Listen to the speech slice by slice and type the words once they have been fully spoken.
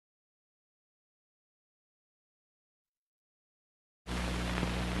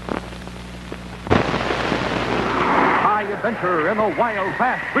adventure in the wild,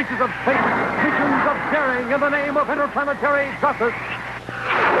 vast reaches of space. Missions of daring in the name of interplanetary justice.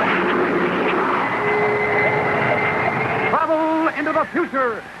 Travel into the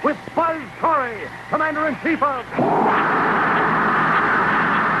future with Buzz Corey, Commander-in-Chief of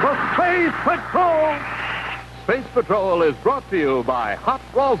the Space Patrol. Space Patrol is brought to you by Hot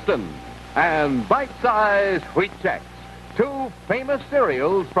Ralston and Bite-Size Wheat Chex, two famous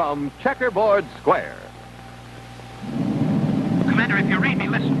cereals from Checkerboard Square. Commander, if you read me,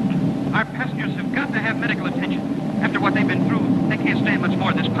 listen. Our passengers have got to have medical attention. After what they've been through, they can't stand much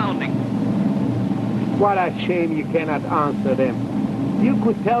more of this pounding. What a shame you cannot answer them. You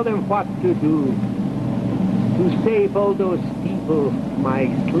could tell them what to do. To save all those people, my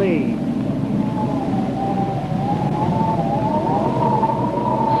slaves.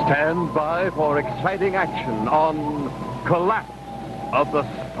 Stand by for exciting action on Collapse of the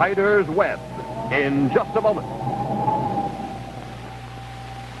Spider's Web in just a moment.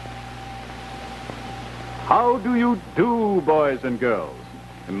 How do you do, boys and girls?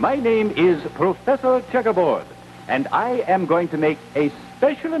 My name is Professor Checkerboard, and I am going to make a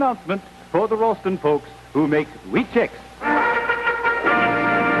special announcement for the Ralston folks who make Wheat Chex.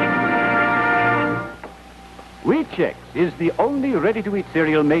 Wheat Chex is the only ready-to-eat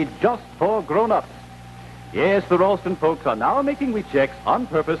cereal made just for grown-ups. Yes, the Ralston folks are now making Wheat Chex on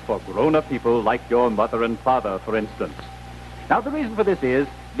purpose for grown-up people like your mother and father, for instance. Now, the reason for this is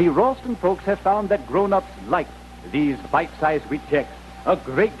the Ralston folks have found that grown-ups like these bite-sized Wheat Chex a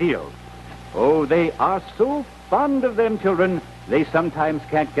great deal. Oh, they are so fond of them children, they sometimes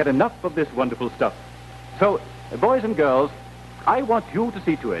can't get enough of this wonderful stuff. So, boys and girls, I want you to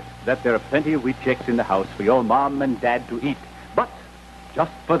see to it that there are plenty of Wheat Chex in the house for your mom and dad to eat. But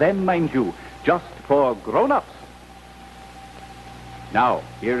just for them, mind you, just for grown-ups. Now,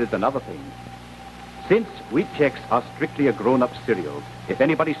 here is another thing. Since Wheat Chex are strictly a grown-up cereal, if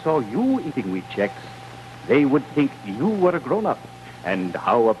anybody saw you eating Wheat Chex, they would think you were a grown-up. And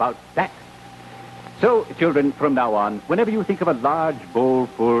how about that? So, children, from now on, whenever you think of a large bowl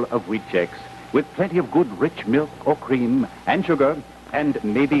full of Wheat Chex with plenty of good rich milk or cream and sugar and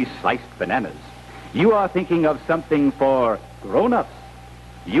maybe sliced bananas, you are thinking of something for grown-ups.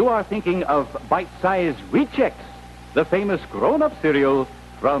 You are thinking of bite-sized Wheat Chex, the famous grown-up cereal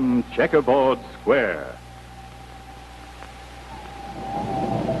from Checkerboard Square.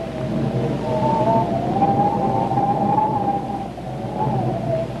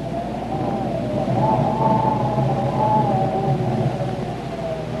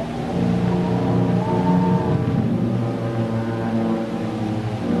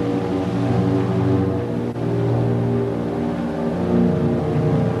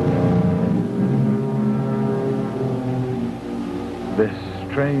 This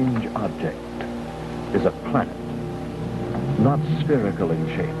strange object is a planet, not spherical in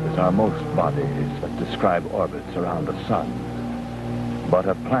shape as are most bodies that describe orbits around the sun, but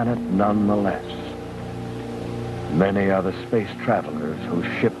a planet nonetheless. Many are the space travelers whose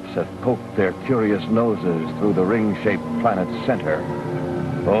ships have poked their curious noses through the ring-shaped planet's center,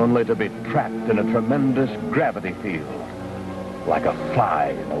 only to be trapped in a tremendous gravity field, like a fly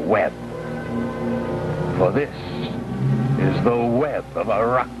in a web. For this is the web of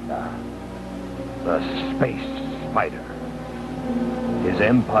Arachna, the space spider. His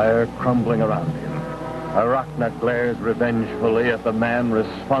empire crumbling around him, Arachna glares revengefully at the man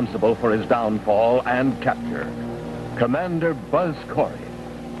responsible for his downfall and capture, Commander Buzz Corey.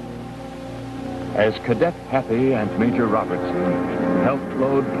 As Cadet Happy and Major Robertson helped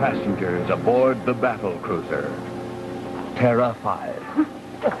load passengers aboard the battle cruiser, Terra 5.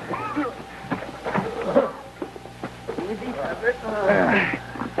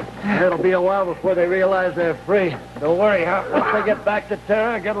 It'll be a while before they realize they're free. Don't worry, huh? Once they get back to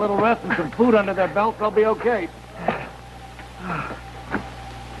Terra, get a little rest and some food under their belt, they'll be okay.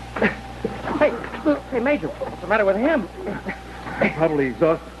 Hey, Major, what's the matter with him? Probably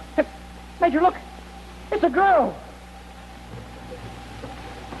exhausted. Hey, Major, look. It's a girl.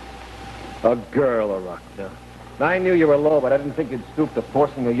 A girl, Arachna. I knew you were low, but I didn't think you'd stoop to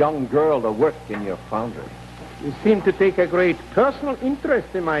forcing a young girl to work in your foundry. You seem to take a great personal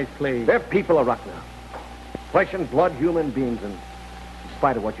interest in my slaves. They're people, Arachna. Flesh and blood human beings, and in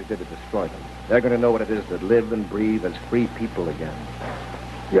spite of what you did to destroy them, they're going to know what it is to live and breathe as free people again.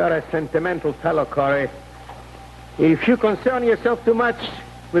 You're a sentimental fellow, Corey. If you concern yourself too much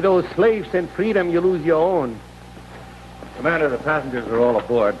with those slaves and freedom, you lose your own. Commander, the passengers are all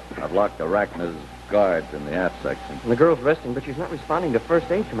aboard. I've locked Arachna's guards in the aft section. And the girl's resting, but she's not responding to first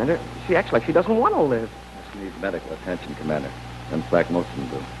aid, Commander. She acts like she doesn't want to live. This needs medical attention, Commander. In fact, most of them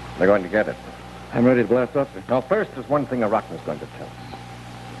do. They're going to get it. I'm ready to blast off, sir. Now, first, there's one thing Arachna's going to tell us.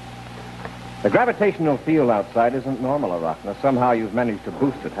 The gravitational field outside isn't normal, Arachna. Somehow you've managed to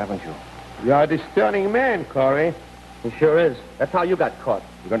boost it, haven't you? You're a discerning man, Corey. He sure is. That's how you got caught.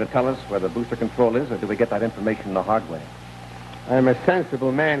 You going to tell us where the booster control is, or do we get that information the hard way? I'm a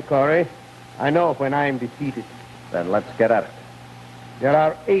sensible man, Corey. I know when I'm defeated. Then let's get at it. There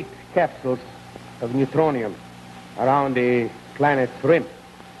are 8 capsules of neutronium around the planet's rim.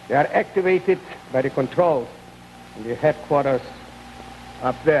 They are activated by the controls in the headquarters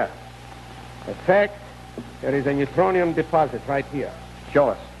up there. In fact, there is a neutronium deposit right here. Show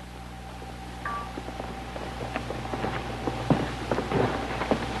us.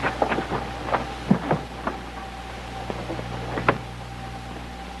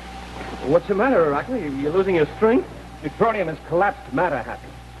 What's the matter, Arachna? You're losing your strength? Neutronium has collapsed matter happy.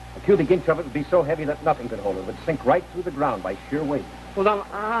 A cubic inch of it would be so heavy that nothing could hold it. It would sink right through the ground by sheer weight. Well, then,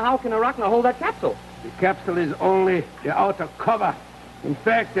 how can Arachna hold that capsule? The capsule is only the outer cover. In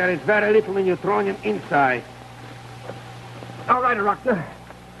fact, there is very little neutronium inside. All right, Arachna.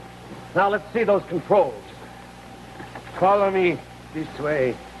 Now let's see those controls. Follow me this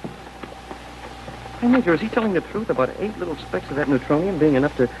way. Hey, Major, is he telling the truth about 8 little specks of that neutronium being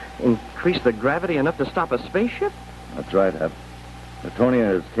enough to increase the gravity enough to stop a spaceship? That's right, Hap.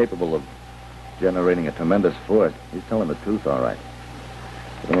 Neutronia is capable of generating a tremendous force. He's telling the truth, all right.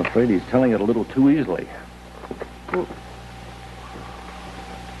 But I'm afraid he's telling it a little too easily. Well,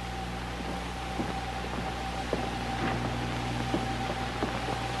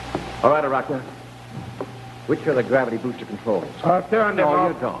 All right, Arachna. Which are the gravity booster controls? I'll turn them No,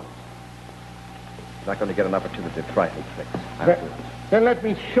 off. you don't. You're not going to get an opportunity to try to fix. Then let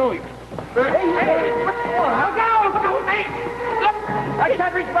me show you. Look out! Look out, mate! Look! I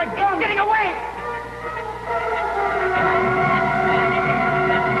can't reach my gun! Getting away!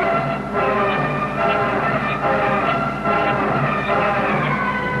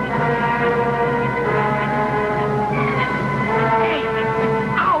 Hey!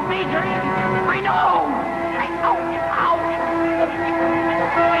 Ow, Major! My nose! Ow!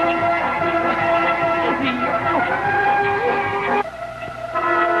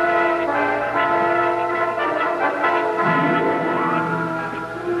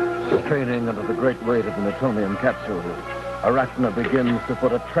 Straining under the great weight of the neutronium capsule, Arachna begins to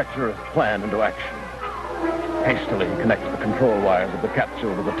put a treacherous plan into action. Hastily, he connects the control wires of the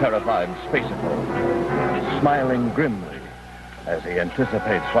capsule to the terrified space-o, smiling grimly as he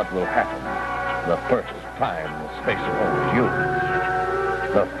anticipates what will happen the first time the space-o is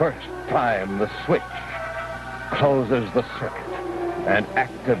used. The first time the switch closes the circuit and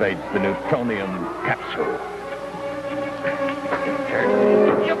activates the neutronium capsule.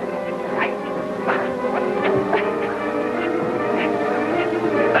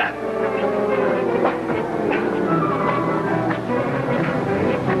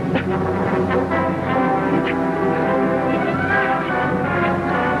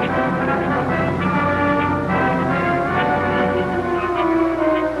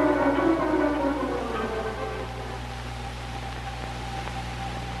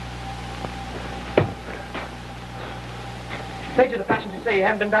 Major, the passengers say you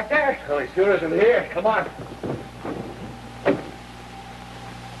haven't been back there. Well, he sure isn't here. Come on.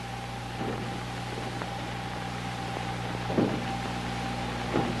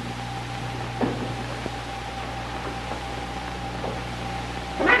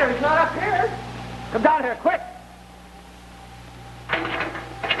 Commander, he's not up here. Come down here, quick.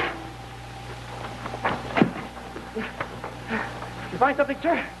 You find something,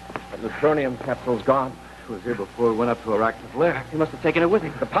 sir? The neutronium capsule's gone. It was here before we went up to Arachna's lair. He must have taken it with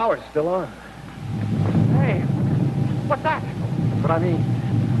him. The power's still on. Hey, what's that? That's what I mean.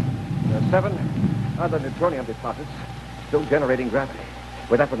 There are 7 other neutronium deposits still generating gravity.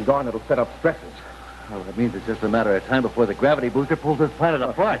 With that one gone, it'll set up stresses. Well, that means it's just a matter of time before the gravity booster pulls this planet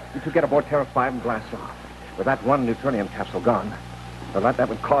apart. You two get aboard Terra 5 and blast off. With that one neutronium capsule gone, well, that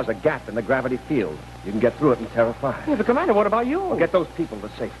would cause a gap in the gravity field. You can get through it in Terra 5. Yeah, but Commander, what about you? We'll get those people to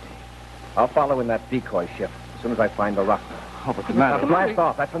safety. I'll follow in that decoy ship as soon as I find the rock. Oh, but Commander... Blast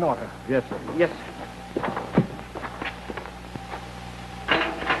off. That's an order. Yes, sir. Yes.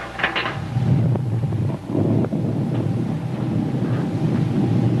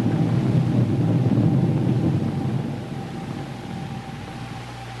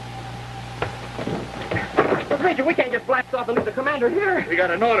 But, Major, we can't just blast off and leave the commander here. We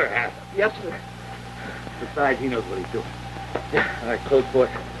got an order, Hap. Yes, sir. Besides, he knows what he's doing. Yeah. All right, close port.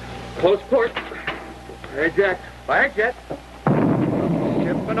 Close port. Fire jet. Fire jet.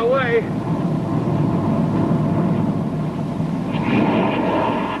 Shipping away.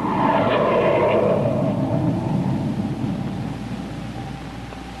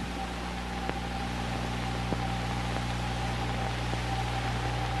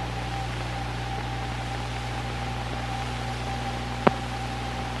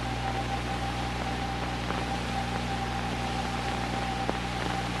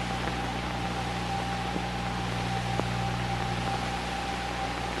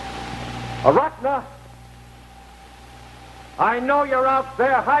 Arachna! I know you're out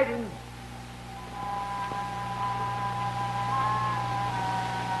there hiding.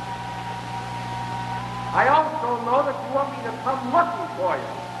 I also know that you want me to come looking for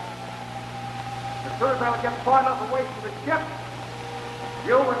you. As soon as I would get far enough away from the ship,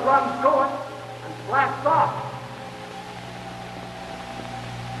 you would run through it and blast off.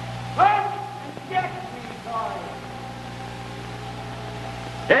 Run and get me, boy.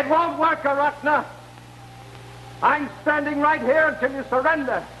 It won't work, Arachna. I'm standing right here until you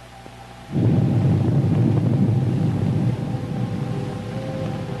surrender.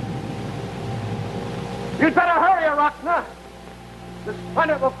 You'd better hurry, Arachna. This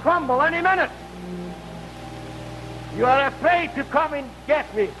planet will crumble any minute. You are afraid to come and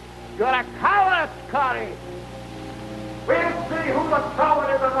get me. You're a coward, Kari. We'll see who the coward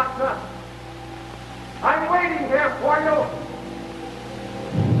is, Arachna. I'm waiting here for you.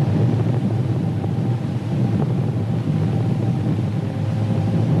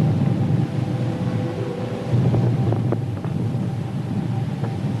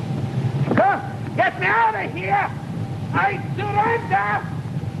 Get me out of here! I surrender!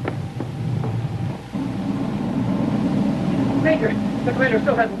 Major, the commander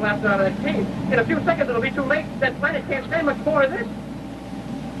still hasn't blasted out of that cave. In a few seconds it'll be too late. That planet can't stand much more of this.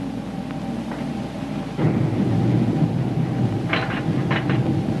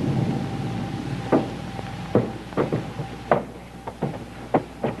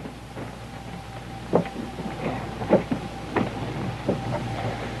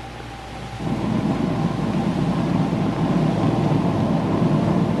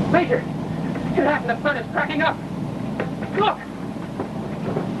 Major! What happened? The planet's cracking up! Look!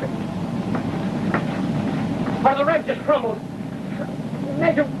 Part of the red just crumbled.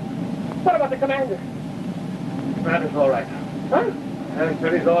 Major, what about the commander? Commander's all right. Huh? I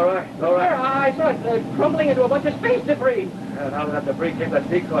said he's all right. All right. Yeah, I saw it crumbling into a bunch of space debris. And out of that debris came that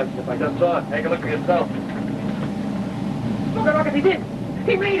decoy ship. I just saw it. Take a look for yourself. Look at Rocket, he did.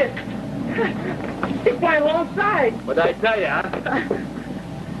 He made it. He's flying alongside. What'd I tell you, huh?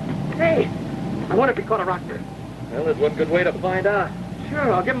 Hey, I wonder if he caught a rocket. Well, there's one good way to find out.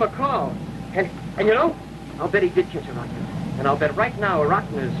 Sure, I'll give him a call. And you know, I'll bet he did catch a rocket. And I'll bet right now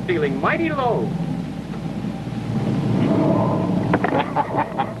Arachna is feeling mighty low.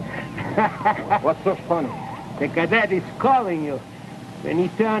 What's so funny? The cadet is calling you. When he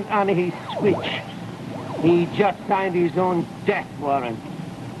turned on his switch, he just signed his own death warrant.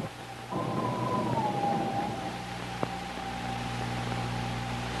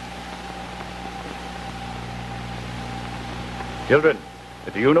 Children,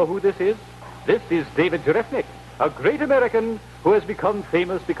 do you know who this is? This is David Jerefnik, a great American who has become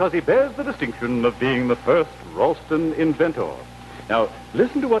famous because he bears the distinction of being the first Ralston inventor. Now,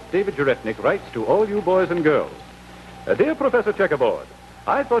 listen to what David Jerefnik writes to all you boys and girls. Dear Professor Checkerboard,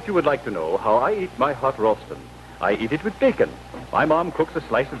 I thought you would like to know how I eat my hot Ralston. I eat it with bacon. My mom cooks a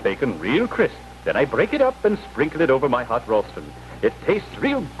slice of bacon real crisp. Then I break it up and sprinkle it over my hot Ralston. It tastes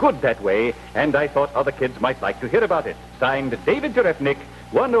real good that way, and I thought other kids might like to hear about it. Signed, David Jerefnik,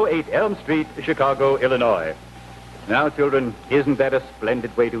 108 Elm Street, Chicago, Illinois. Now, children, isn't that a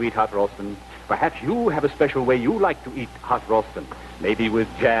splendid way to eat hot Ralston? Perhaps you have a special way you like to eat hot Ralston. Maybe with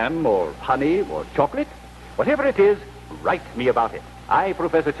jam or honey or chocolate. Whatever it is, write me about it. I,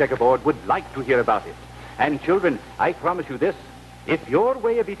 Professor Checkerboard, would like to hear about it. And children, I promise you this. If your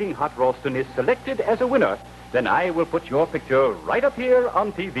way of eating hot Ralston is selected as a winner, then I will put your picture right up here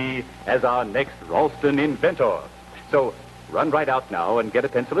on TV as our next Ralston inventor. So run right out now and get a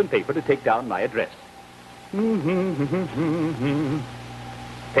pencil and paper to take down my address.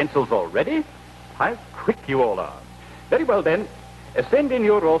 Pencils all ready? How quick you all are. Very well then, send in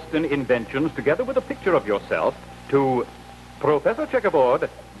your Ralston inventions together with a picture of yourself to Professor Checkerboard,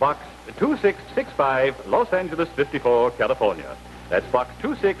 Box 2665, Los Angeles 54, California. That's Box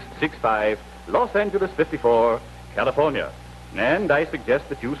 2665, Los Angeles 54, California. And I suggest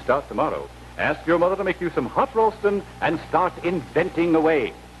that you start tomorrow. Ask your mother to make you some hot Ralston and start inventing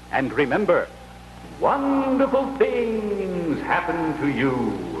away. And remember, wonderful things happen to you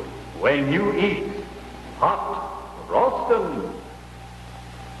when you eat hot Ralston.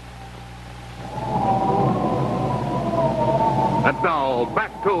 And now,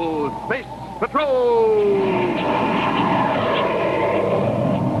 back to Space Patrol!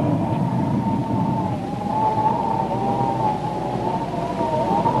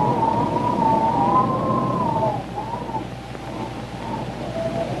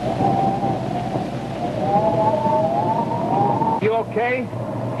 You okay?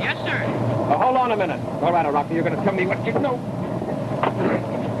 Yes, sir. Hold on a minute. All right, Rocky, you're going to tell me what you know.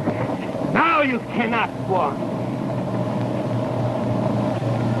 No, you cannot walk.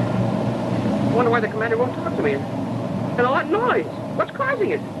 I wonder why the commander won't talk to me. And all that noise. What's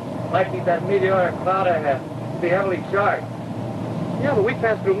causing it? Might be that meteoric cloud ahead. Be heavily charged. Yeah, but we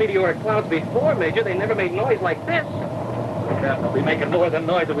passed through meteoric clouds before, Major. They never made noise like this. They'll be making more than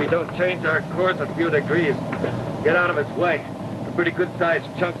noise if we don't change our course a few degrees. Get out of its way. A pretty good-sized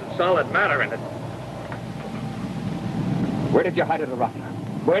chunks of solid matter in it. Where did you hide it, rocket?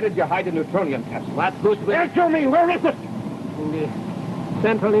 Where did you hide the neutronium capsule? What good will it do me? Where is it? In the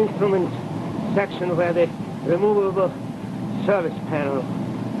central instruments section where the removable service panel.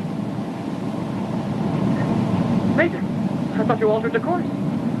 Major, I thought you altered the course.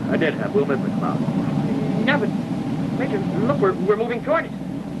 I did have. We'll miss the cloud. Yeah, but, Major, look, we're moving toward it.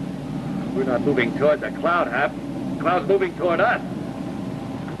 We're not moving toward the cloud, Hap. The cloud's moving toward us.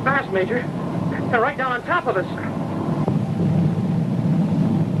 Fast, Major. They're right down on top of us.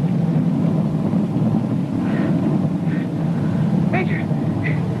 Major,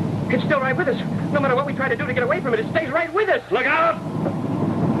 it's still right with us. No matter what we try to do to get away from it, it stays right with us. Look out!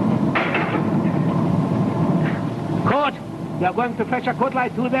 Code, you're going to fetch a code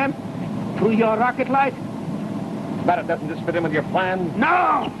light to them? Through your rocket light? Matter doesn't this fit in with your plan?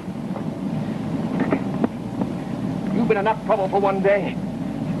 No! You've been enough trouble for one day.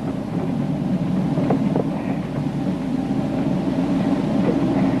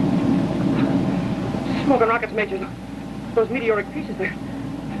 Smoking rockets, Major. Those meteoric pieces, they're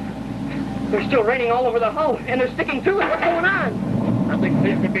still raining all over the hull, and they're sticking to it. What's going on? Nothing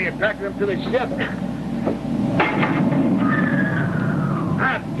seems to be attracting them to the ship.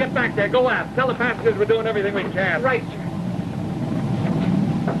 Hap, get back there. Go aft. Tell the passengers we're doing everything we can. Right, sir.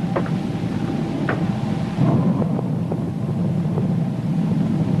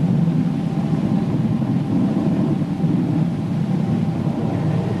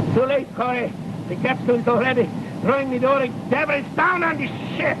 Too late, Corey. The capsule's already throwing meteoric debris down on the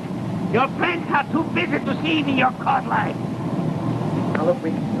ship. Your planes are too busy to see the your code light. Now, look,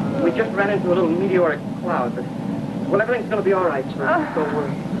 we just ran into a little meteoric cloud, but, well, everything's going to be all right, sir. Don't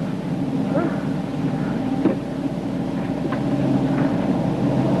worry.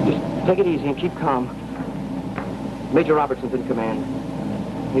 Just take it easy and keep calm. Major Robertson's in command.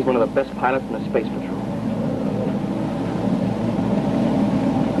 He's one of the best pilots in the Space Patrol.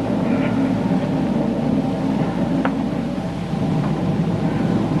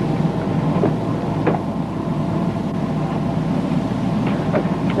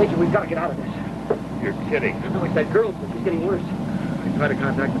 Major, we've got to get out of this. You're kidding. No, it's that girl. She's getting worse. I try to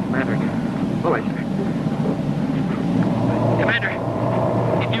contact the commander. All right, sir. Commander,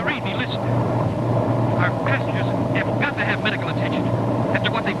 if you read me, listen. Our passengers have got to have medical attention.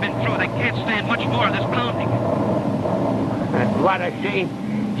 After what they've been through, they can't stand much more of this pounding. What a shame.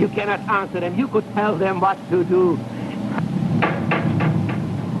 You cannot answer them. You could tell them what to do.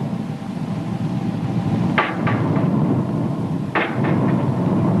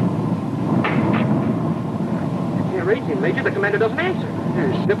 You're raging, Major. The commander doesn't answer.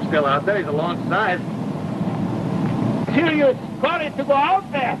 His ship's still out there. He's alongside. Serious Corey to go out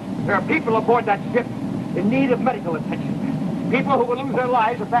there. There are people aboard that ship in need of medical attention. People who will lose their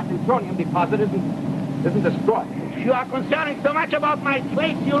lives if that neutronium deposit isn't destroyed. You are concerning so much about my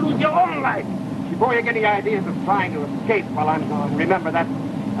place, you'll lose your own life. Before you get any ideas of trying to escape while I'm gone, remember that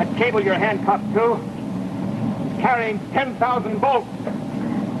cable you're handcuffed to is carrying 10,000 volts.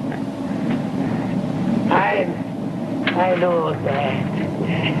 I know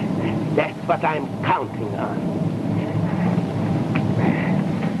that. That's what I'm counting on.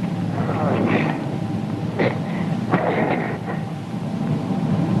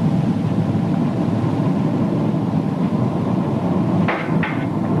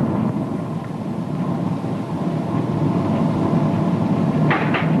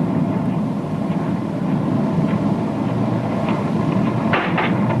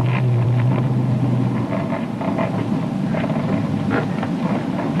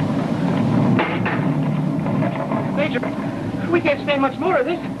 We can't stand much more of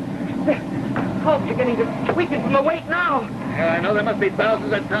this. The hulls are getting to weaken from the weight now. Yeah, I know there must be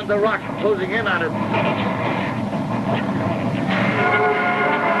thousands of tons of rock closing in on us.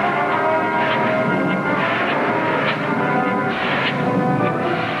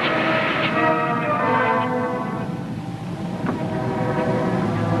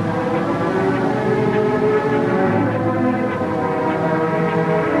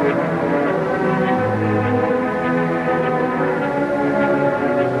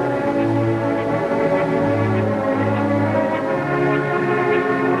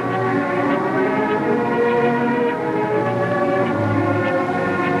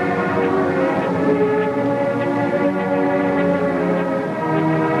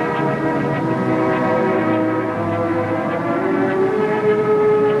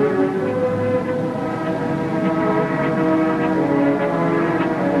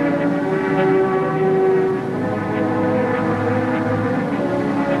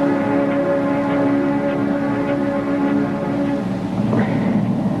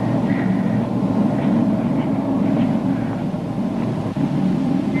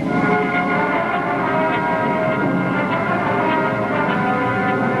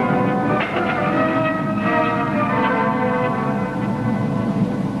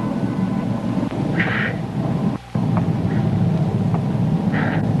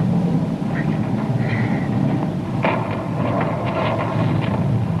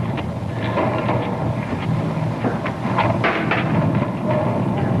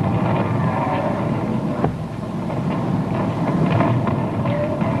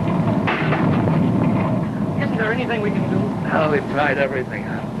 anything we can do? Oh, we've tried everything.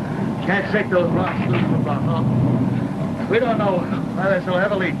 Can't shake those rocks loose from the hull. We don't know why they're so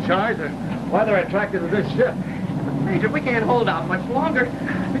heavily charged or why they're attracted to this ship. Major, we can't hold out much longer.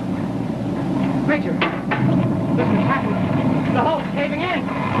 Major, this is happening. The hull's caving in.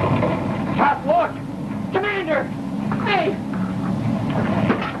 Top, look! Commander! Hey!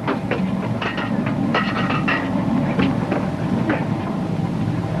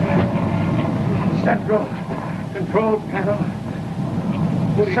 Central control panel.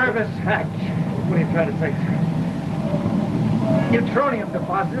 Service hatch. What are you trying to say, sir? Neutronium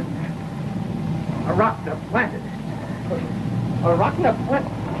deposit. Arachna planted. Arachna plant?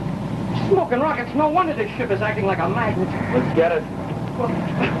 Smoking rockets. No wonder this ship is acting like a magnet. Let's get it.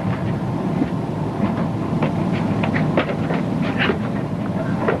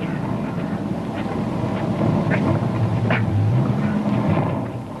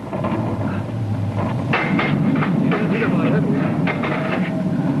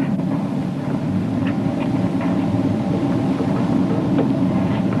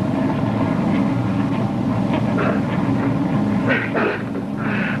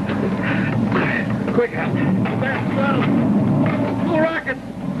 Quick, Hal. Back throttle. Full rockets.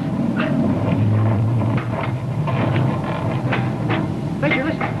 Major,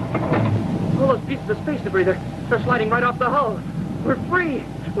 listen. All those pieces of space debris, they're sliding right off the hull. We're free.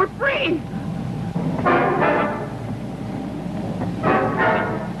 We're free!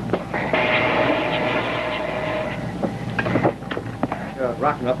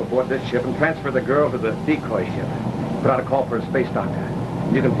 Rocking up aboard this ship and transfer the girl to the decoy ship. Put out a call for a space doctor.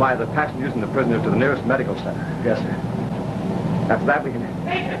 You can fly the passengers and the prisoners to the nearest medical center. Yes, sir. After that, we can...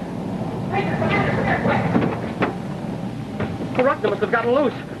 Major! Major, the Arachna must have gotten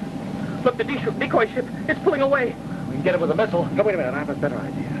loose. Look, the decoy ship, it's pulling away. We can get it with a missile. No, wait a minute. I have a better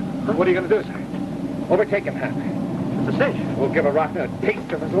idea. Huh? What are you going to do, sir? Overtake him, Hap. It's a cinch. We'll give Arachna a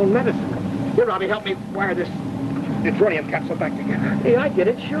taste of his own medicine. Here, Robbie, help me wire this neutronium capsule back together. Hey, I get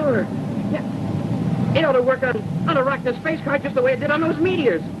it, sure. Yeah. It ought to work on Arachna's space car just the way it did on those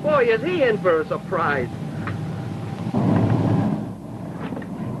meteors. Boy, is he in for a surprise.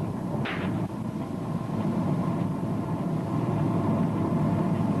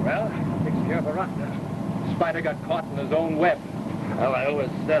 Well, takes care of Arachna. Spider got caught in his own web. Well, I always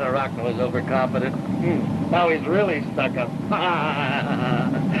said Arachna was overconfident. Now he's really stuck up.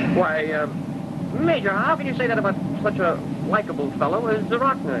 Why, Major, how can you say that about such a likable fellow as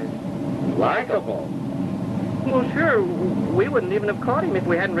Arachna is? Likeable? Well, sure. We wouldn't even have caught him if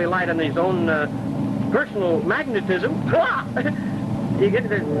we hadn't relied on his own personal magnetism. You get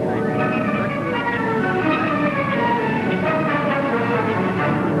it?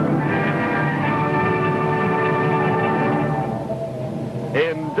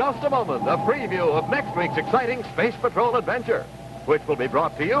 In just a moment, a preview of next week's exciting Space Patrol adventure, which will be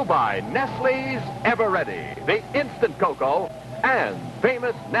brought to you by Nestle's Ever Ready, the instant cocoa, and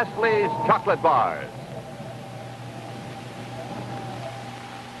famous Nestle's chocolate bars.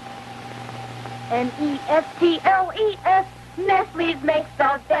 Nestles, Nestle's makes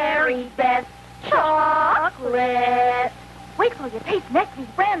the very best chocolate. Wait till you taste Nestle's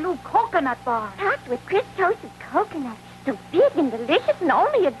brand new coconut bar. Topped with crisp toasted coconut. So big and delicious and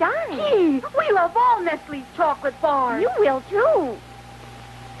only $1. Gee, we love all Nestle's chocolate bars. You will, too.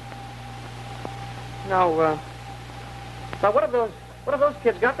 Now, what have those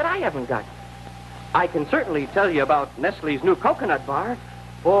kids got that I haven't got? I can certainly tell you about Nestle's new coconut bar.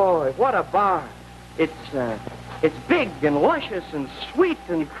 Boy, what a bar. It's big and luscious and sweet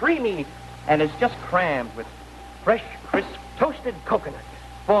and creamy, and it's just crammed with fresh, crisp, toasted coconut.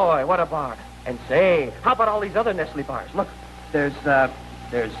 Boy, what a bar. And say, how about all these other Nestle bars? Look, there's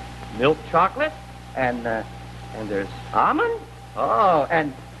milk chocolate, and there's almond. Oh,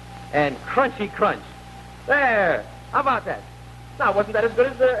 and crunchy crunch. There. How about that? Now, wasn't that as good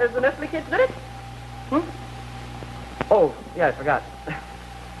as the Nestle kids did it? Hmm? Oh, yeah, I forgot.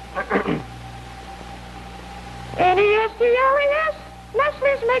 Nestles,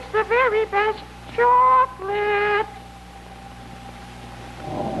 Nestle's makes the very best chocolate.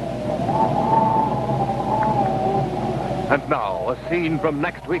 And now, a scene from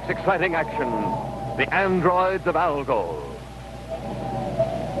next week's exciting action, The Androids of Algol.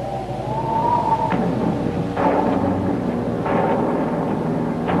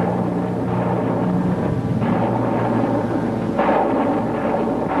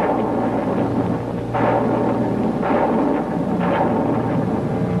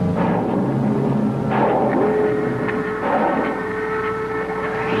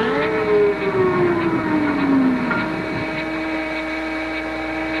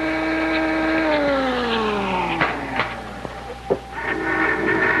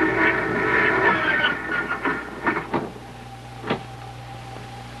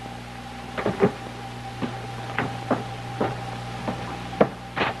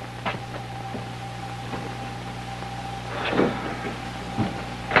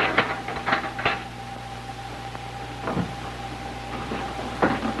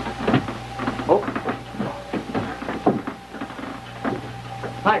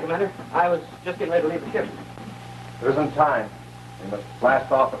 Hi, Commander. I was just getting ready to leave the ship. There isn't time. We must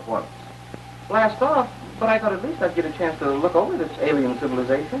blast off at once. Blast off? But I thought at least I'd get a chance to look over this alien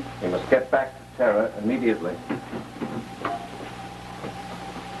civilization. We must get back to Terra immediately.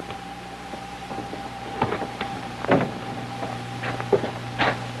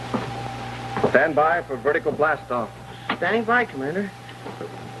 Stand by for vertical blast off. Standing by, Commander.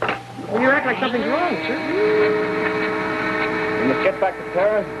 Well, you act like something's wrong, sir. We must get back to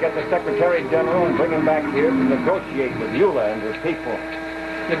Terra, get the Secretary General, and bring him back here to negotiate with Eula and her people.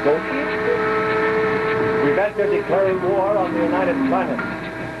 Negotiate? We've entered declaring war on the United Planets.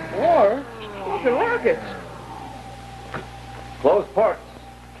 War? Those are rockets. Close ports.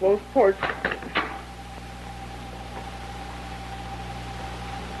 Close ports.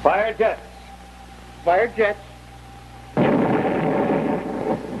 Fire jets. Fire jets.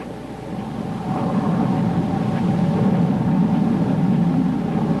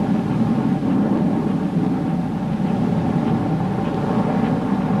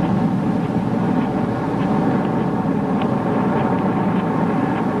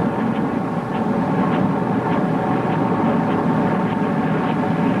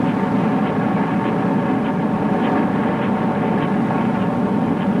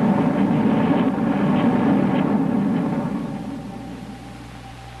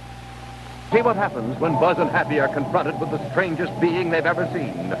 See what happens when Buzz and Happy are confronted with the strangest being they've ever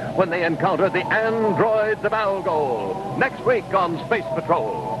seen, when they encounter the androids of Algol, next week on Space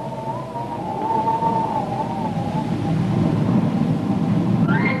Patrol.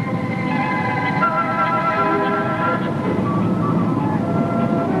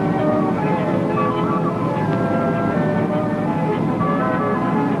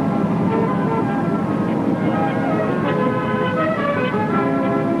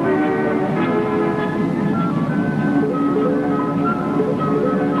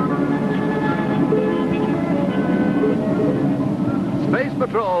 Space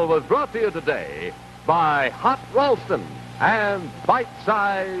Patrol was brought to you today by Hot Ralston and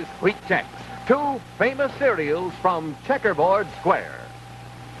Bite-Size Wheat Chex, two famous cereals from Checkerboard Square.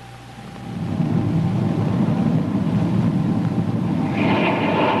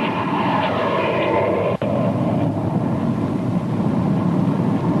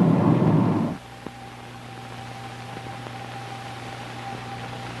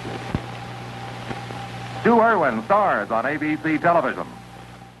 Stu Irwin stars on ABC television.